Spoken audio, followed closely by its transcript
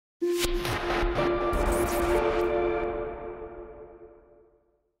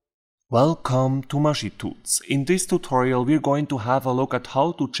Welcome to Maschituts. In this tutorial we're going to have a look at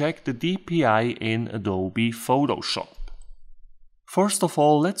how to check the DPI in Adobe Photoshop. First of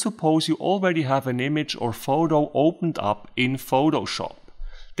all, let's suppose you already have an image or photo opened up in Photoshop.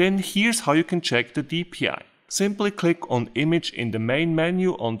 Then here's how you can check the DPI. Simply click on Image in the main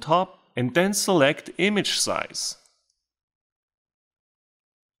menu on top and then select Image Size.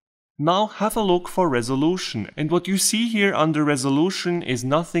 Now have a look for resolution, and what you see here under resolution is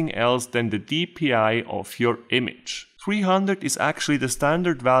nothing else than the DPI of your image. 300 is actually the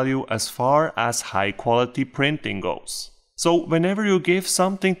standard value as far as high quality printing goes. So whenever you give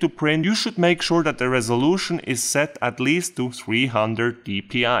something to print, you should make sure that the resolution is set at least to 300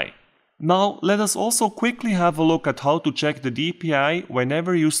 DPI. Now let us also quickly have a look at how to check the DPI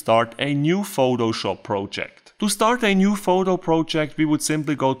whenever you start a new Photoshop project. To start a new photo project, we would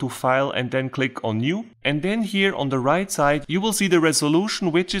simply go to File and then click on New. And then here on the right side, you will see the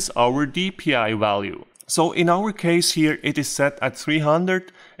resolution, which is our DPI value. So in our case here, it is set at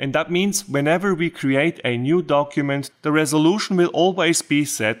 300, and that means whenever we create a new document, the resolution will always be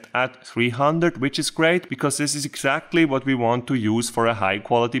set at 300, which is great because this is exactly what we want to use for a high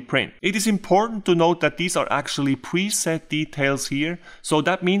quality print. It is important to note that these are actually preset details here, so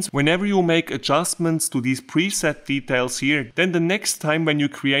that means whenever you make adjustments to these preset details here, then the next time when you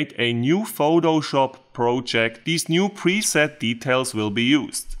create a new Photoshop project, these new preset details will be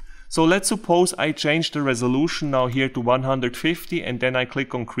used. So let's suppose I change the resolution now here to 150 and then I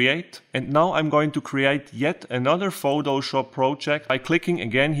click on Create. And now I'm going to create yet another Photoshop project by clicking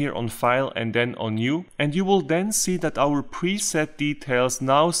again here on File and then on New. And you will then see that our preset details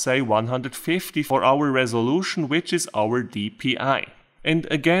now say 150 for our resolution, which is our DPI. And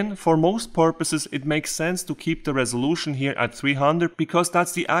again, for most purposes, it makes sense to keep the resolution here at 300 because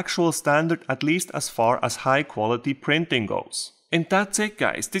that's the actual standard, at least as far as high quality printing goes. And that's it,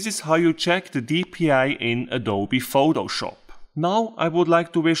 guys. This is how you check the DPI in Adobe Photoshop. Now I would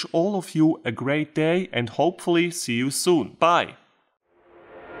like to wish all of you a great day and hopefully see you soon. Bye!